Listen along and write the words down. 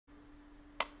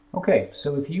Okay,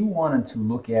 so if you wanted to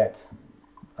look at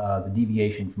the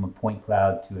deviation from a point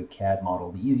cloud to a CAD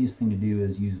model, the easiest thing to do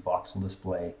is use voxel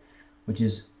display, which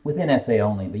is within SA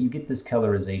only, but you get this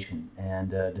colorization,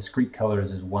 and discrete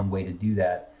colors is one way to do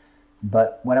that.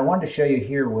 But what I wanted to show you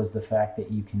here was the fact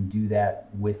that you can do that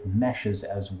with meshes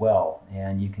as well,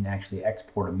 and you can actually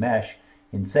export a mesh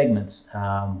in segments,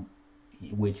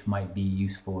 which might be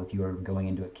useful if you are going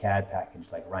into a CAD package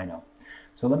like Rhino.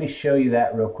 So let me show you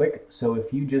that real quick. So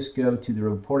if you just go to the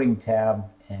reporting tab,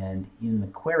 and in the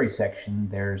query section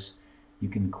you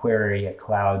can query a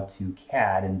cloud to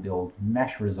CAD and build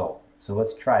mesh result. So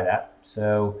let's try that.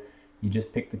 So you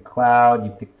just pick the cloud,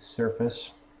 you pick the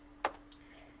surface,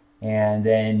 and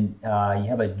then you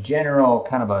have a general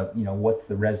kind of a, what's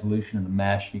the resolution of the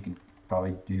mesh. You can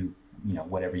probably do,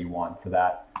 whatever you want for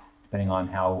that, depending on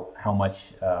how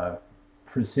much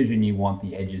precision you want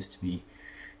the edges to be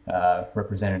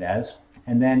represented as.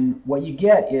 And then what you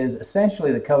get is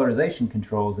essentially the colorization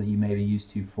controls that you may be used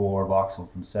to for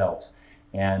voxels themselves.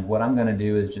 And what I'm going to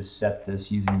do is just set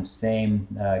this using the same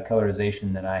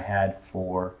colorization that I had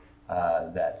for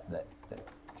that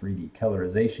 3D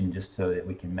colorization, just so that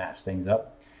we can match things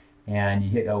up. And you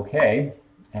hit OK,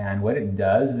 and what it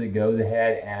does is it goes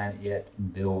ahead and it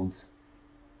builds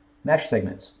mesh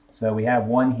segments. So we have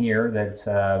one here that's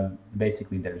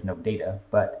basically there's no data,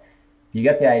 but you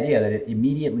get the idea that it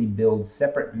immediately builds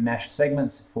separate mesh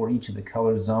segments for each of the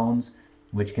color zones,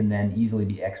 which can then easily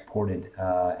be exported.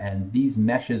 And these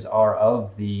meshes are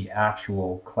of the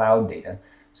actual cloud data.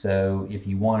 So if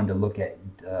you wanted to look at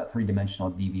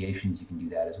three-dimensional deviations, you can do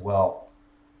that as well.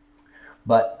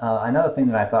 But another thing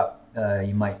that I thought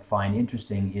you might find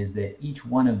interesting is that each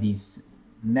one of these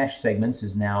mesh segments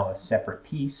is now a separate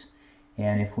piece.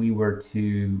 And if we were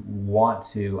to want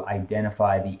to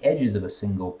identify the edges of a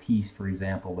single piece, for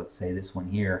example, let's say this one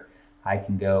here, I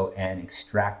can go and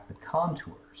extract the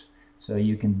contours. So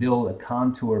you can build a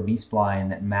contour B-spline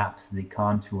that maps the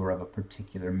contour of a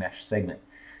particular mesh segment.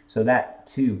 So that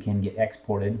too can get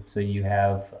exported. So you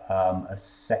have a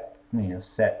set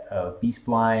of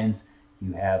B-splines,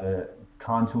 you have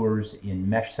contours in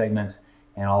mesh segments,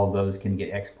 and all of those can get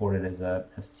exported as a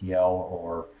STL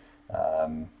or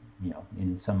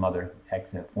in some other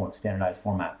standardized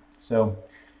format. So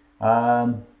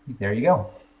there you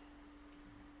go.